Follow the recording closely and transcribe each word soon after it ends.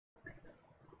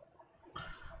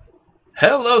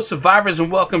Hello survivors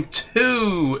and welcome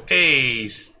to a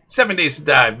 7 Days to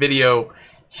Die video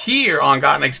here on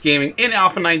GotNext Gaming in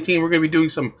Alpha 19. We're going to be doing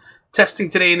some testing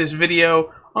today in this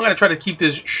video. I'm going to try to keep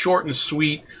this short and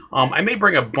sweet. I may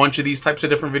bring a bunch of these types of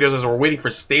different videos as we're waiting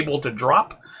for stable to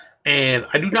drop. And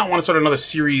I do not want to start another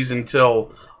series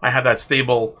until I have that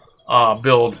stable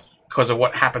build because of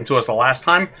what happened to us the last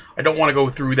time. I don't want to go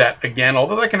through that again,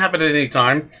 although that can happen at any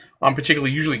time. I'm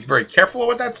particularly usually very careful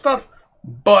with that stuff.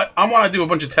 But I want to do a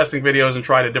bunch of testing videos and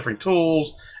try the different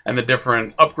tools and the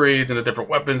different upgrades and the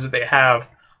different weapons that they have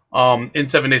in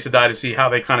 7 Days to Die to see how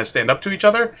they kind of stand up to each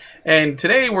other. And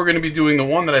today we're going to be doing the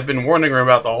one that I've been warning her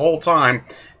about the whole time,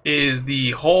 is the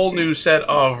whole new set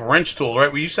of wrench tools,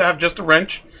 right? We used to have just a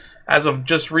wrench. As of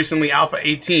just recently, Alpha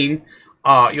 18,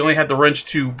 you only had the wrench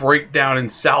to break down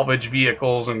and salvage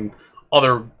vehicles and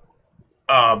other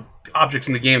objects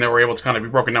in the game that were able to kind of be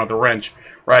broken down with the wrench.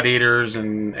 Radiators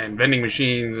and vending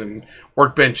machines and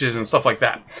workbenches and stuff like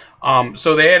that.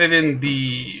 So they added in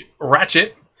the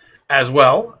Ratchet as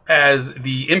well as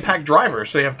the impact driver.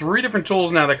 So they have 3 different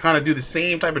tools now that kind of do the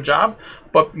same type of job,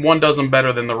 but one does them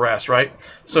better than the rest, right?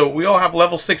 So we all have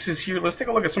level 6s here. Let's take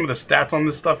a look at some of the stats on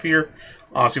this stuff here.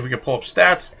 See if we can pull up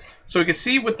stats. So we can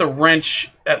see with the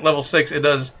wrench at level 6, it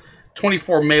does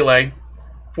 24 melee,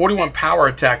 41 power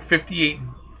attack, 58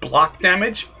 block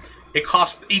damage. It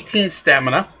costs 18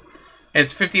 stamina, and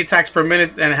it's 50 attacks per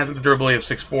minute, and it has the durability of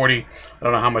 640. I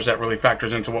don't know how much that really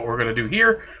factors into what we're going to do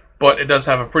here, but it does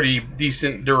have a pretty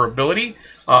decent durability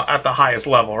at the highest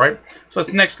level, right? So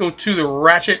let's next go to the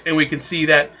Ratchet, and we can see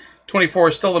that 24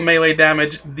 is still the melee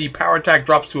damage. The power attack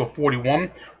drops to a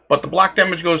 41, but the block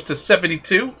damage goes to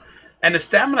 72, and the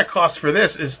stamina cost for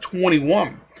this is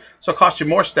 21. So it costs you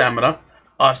more stamina,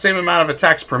 same amount of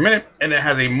attacks per minute, and it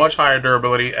has a much higher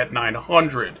durability at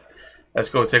 900. Let's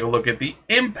go take a look at the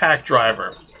impact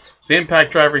driver. So the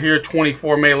impact driver here,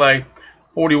 24 melee,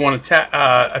 41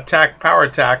 attack, power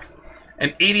attack,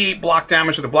 and 88 block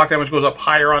damage. So the block damage goes up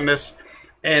higher on this,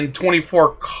 and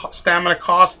 24 stamina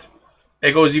cost.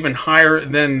 It goes even higher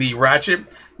than the Ratchet.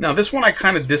 Now this one I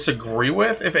kind of disagree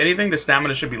with. If anything, the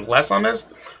stamina should be less on this.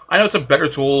 I know it's a better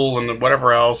tool and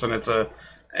whatever else, and it's a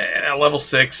level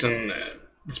 6, and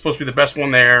it's supposed to be the best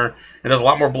one there. It does a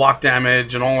lot more block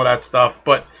damage and all of that stuff,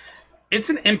 but it's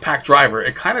an impact driver.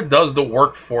 It kind of does the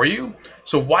work for you.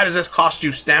 So why does this cost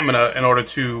you stamina in order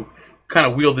to kind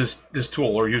of wield this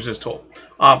tool or use this tool?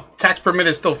 Attacks per minute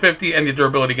is still 50, and the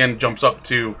durability again jumps up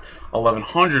to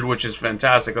 1100, which is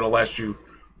fantastic. It'll last you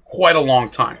quite a long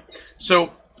time.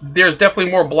 So there's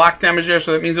definitely more block damage there,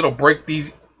 so that means it'll break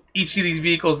each of these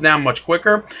vehicles down much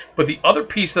quicker. But the other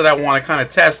piece that I want to kind of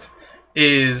test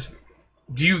is,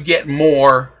 do you get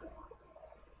more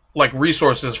like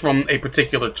resources from a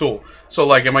particular tool? So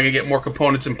like, am I gonna get more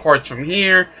components and parts from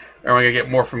here, or am I gonna get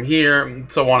more from here, and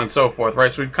so on and so forth,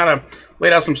 right? So we've kind of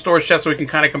laid out some storage chests so we can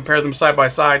kind of compare them side by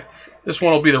side. This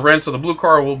one will be the wrench, so the blue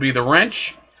car will be the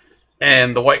wrench,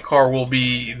 and the white car will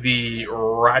be the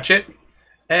Ratchet,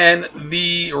 and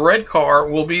the red car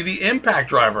will be the impact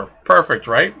driver. Perfect,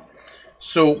 right?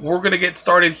 So we're gonna get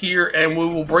started here, and we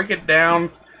will break it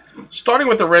down. Starting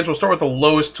with the wrench, we'll start with the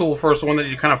lowest tool first, the one that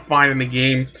you kind of find in the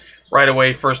game right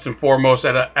away, first and foremost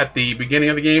at the beginning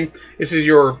of the game. This is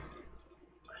your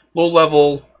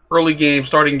low-level, early game,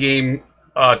 starting game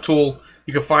tool.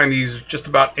 You can find these just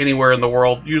about anywhere in the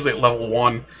world, usually at level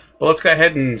 1. But let's go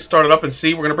ahead and start it up and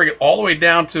see. We're going to bring it all the way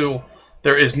down to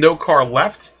there is no car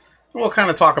left. And we'll kind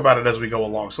of talk about it as we go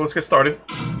along. So let's get started.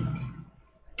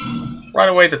 Right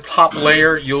away at the top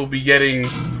layer, you'll be getting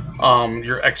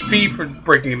your XP for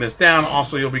breaking this down.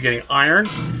 Also, you'll be getting iron,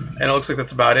 and it looks like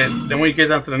that's about it. Then when you get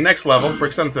down to the next level, it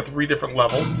breaks down into 3 different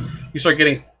levels. You start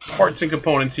getting parts and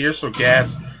components here, so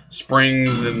gas,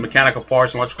 springs, and mechanical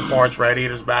parts, electrical parts,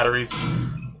 radiators, batteries,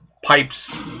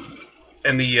 pipes,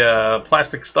 and the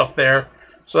plastic stuff there.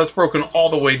 So that's broken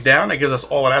all the way down. That gives us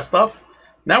all of that stuff.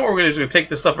 Now what we're going to do is we're going to take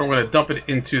this stuff and we're going to dump it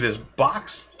into this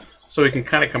box so we can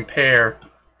kind of compare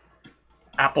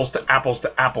apples to apples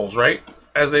to apples, right?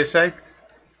 As they say.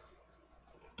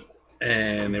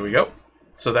 And there we go.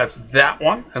 So that's that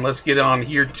one. And let's get on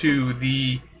here to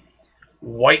the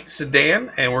white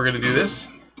sedan, and we're going to do this.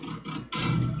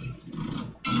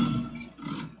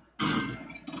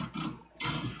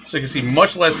 So you can see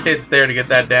much less hits there to get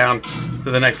that down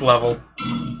to the next level.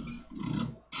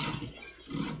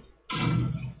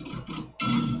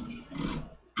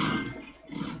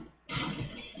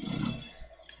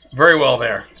 Very well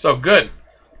there. So good.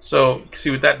 So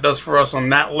see what that does for us on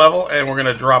that level, and we're going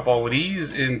to drop all of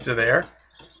these into there.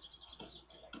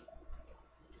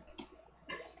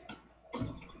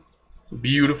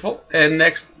 Beautiful. And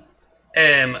next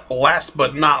And last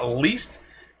but not least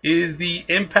is the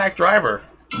impact driver.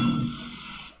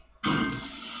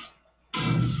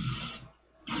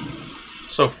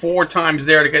 So 4 times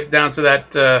there to get down to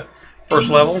that first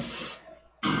level.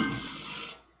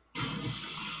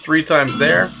 3 times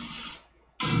there.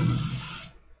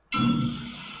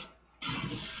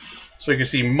 So you can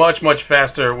see much, much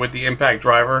faster with the impact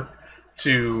driver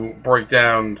to break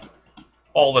down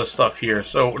all this stuff here.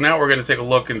 So now we're going to take a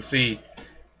look and see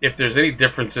if there's any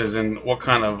differences in what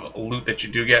kind of loot that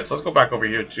you do get. So let's go back over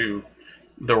here to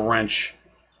the wrench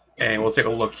and we'll take a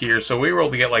look here. So we were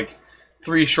able to get like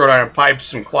 3 short iron pipes,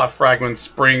 some cloth fragments,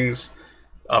 springs,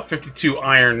 52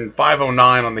 iron,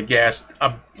 509 on the gas,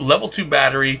 a level 2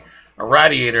 battery, a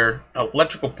radiator,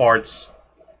 electrical parts,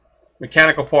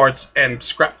 mechanical parts, and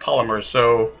scrap polymers.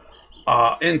 So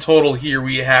in total here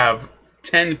we have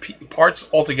 10 parts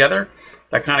altogether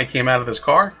that kind of came out of this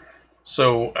car.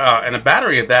 So and a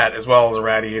battery at that, as well as a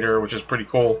radiator, which is pretty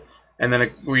cool. And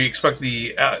then we expect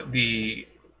the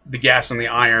gas and the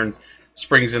iron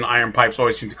springs and iron pipes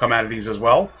always seem to come out of these as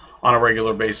well on a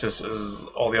regular basis as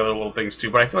all the other little things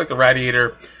too. But I feel like the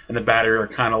radiator and the battery are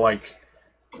kind of like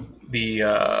the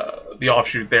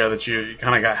offshoot there that you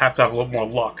kind of have to have a little more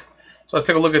luck. So let's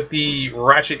take a look at the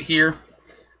Ratchet here.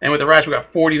 And with the Ratchet, we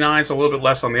got 49, so a little bit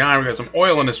less on the iron. We got some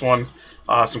oil in this one,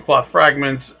 some cloth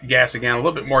fragments, gas again, a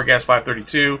little bit more gas,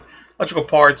 532, electrical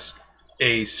parts,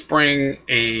 a spring,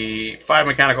 5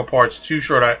 mechanical parts, 3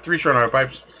 short iron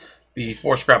pipes, the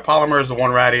 4 scrap polymers, the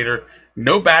 1 radiator.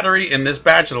 No battery in this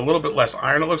batch, and a little bit less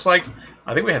iron, it looks like.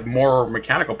 I think we had more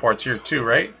mechanical parts here too,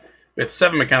 right? We had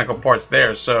 7 mechanical parts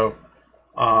there, so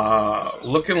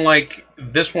looking like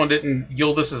this one didn't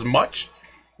yield us as much.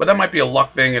 But that might be a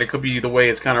luck thing, and it could be the way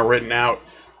it's kind of written out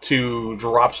to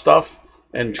drop stuff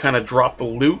and kind of drop the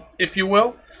loot, if you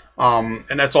will. And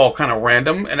that's all kind of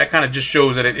random, and that kind of just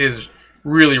shows that it is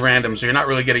really random, so you're not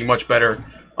really getting much better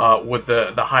with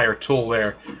the higher tool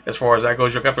there as far as that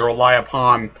goes. You're going to have to rely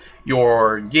upon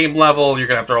your game level, you're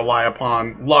going to have to rely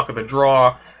upon luck of the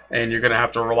draw, and you're going to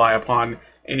have to rely upon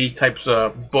any types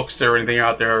of books or anything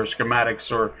out there, or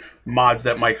schematics or mods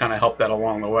that might kind of help that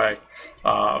along the way.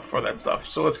 For that stuff.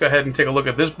 So let's go ahead and take a look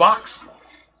at this box.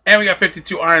 And we got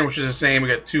 52 iron, which is the same. We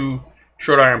got 2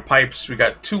 short iron pipes. We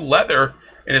got 2 leather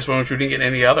in this one, which we didn't get in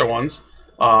any other ones.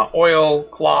 Oil,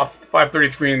 cloth,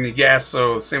 533 in the gas,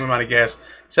 so the same amount of gas.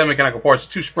 7 mechanical parts,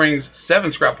 2 springs,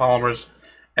 7 scrap polymers,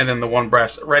 and then the 1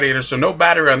 brass radiator. So no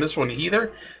battery on this one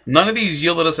either. None of these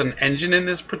yielded us an engine in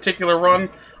this particular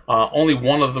run. Only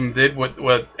one of them did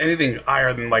with anything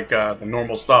higher than like the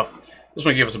normal stuff. This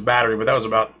one gave us a battery, but that was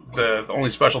about the only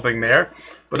special thing there.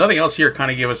 But nothing else here kind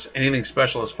of gave us anything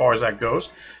special as far as that goes.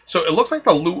 So it looks like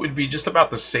the loot would be just about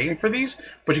the same for these,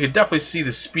 but you could definitely see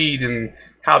the speed and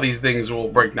how these things will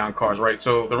break down cars, right?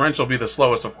 So the wrench will be the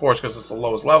slowest, of course, because it's the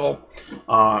lowest level.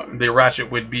 The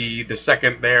Ratchet would be the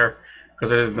second there,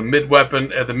 because it is the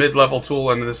mid-weapon, the mid-level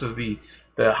tool, and this is the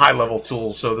high-level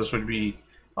tool, so this would be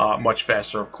much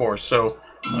faster, of course. So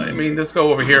I mean, let's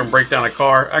go over here and break down a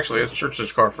car. Actually, let's search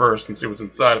this car first and see what's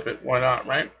inside of it. Why not,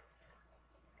 right?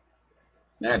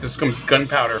 Yeah, just some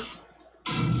gunpowder.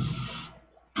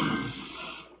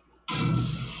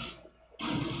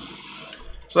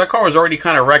 So that car was already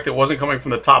kind of wrecked. It wasn't coming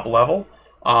from the top level.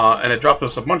 And it dropped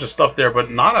us a bunch of stuff there, but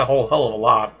not a whole hell of a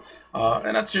lot.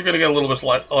 And that's, you're going to get a little bit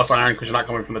less iron because you're not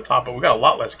coming from the top, but we got a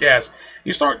lot less gas.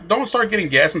 You don't start getting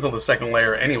gas until the second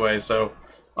layer anyway, so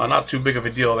not too big of a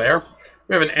deal there.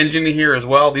 We have an engine here as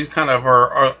well. These kind of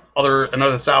are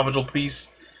another salvageable piece.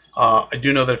 I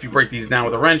do know that if you break these down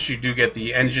with a wrench, you do get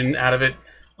the engine out of it.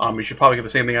 You should probably get the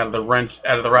same thing out of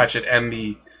the Ratchet and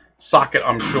the socket,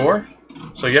 I'm sure.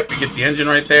 So yep, you get the engine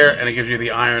right there, and it gives you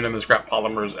the iron and the scrap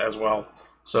polymers as well.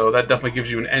 So that definitely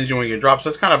gives you an engine when you drop. So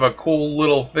that's kind of a cool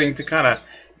little thing to kind of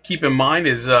keep in mind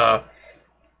is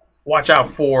watch out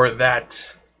for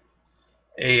that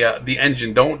the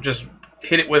engine. Don't just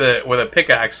hit it with a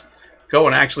pickaxe. Go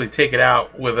and actually take it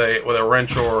out with a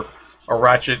wrench or a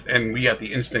ratchet, and we got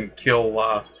the instant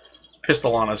kill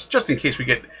pistol on us, just in case we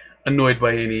get annoyed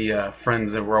by any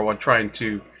friends that we're trying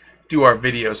to do our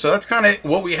video. So that's kind of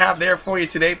what we have there for you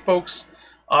today, folks.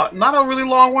 Not a really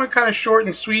long one, kind of short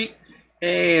and sweet,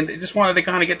 and I just wanted to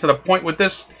kind of get to the point with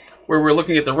this, where we're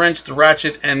looking at the wrench, the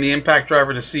ratchet, and the impact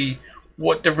driver to see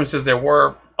what differences there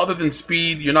were. Other than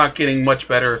speed, you're not getting much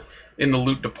better in the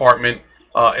loot department.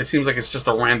 It seems like it's just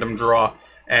a random draw,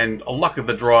 and a luck of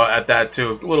the draw at that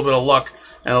too. A little bit of luck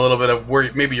and a little bit of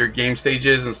where maybe your game stage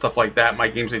is and stuff like that. My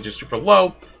game stage is super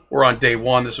low. We're on day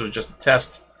 1. This was just a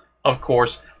test, of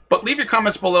course. But leave your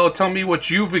comments below. Tell me what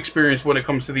you've experienced when it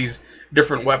comes to these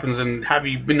different weapons, and have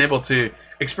you been able to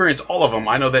experience all of them?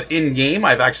 I know that in-game,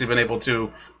 I've actually been able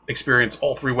to experience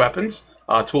all 3 weapons,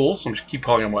 tools. I'm just keep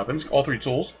calling them weapons, all 3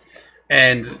 tools.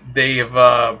 And they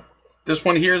have, this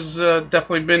one here's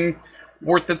definitely been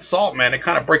worth its salt, man. It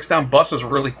kind of breaks down buses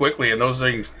really quickly, and those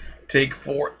things take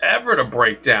forever to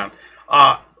break down.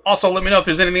 Also, let me know if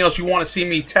there's anything else you want to see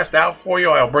me test out for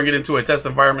you. I'll bring it into a test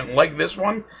environment like this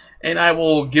one, and I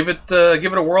will give it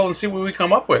a whirl and see what we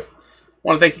come up with. I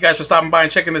want to thank you guys for stopping by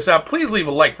and checking this out. Please leave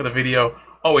a like for the video.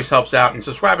 Always helps out. And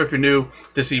subscribe if you're new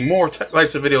to see more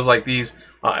types of videos like these,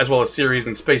 as well as series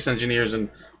and Space Engineers and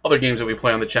other games that we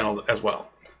play on the channel as well.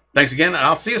 Thanks again, and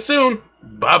I'll see you soon.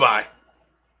 Bye-bye.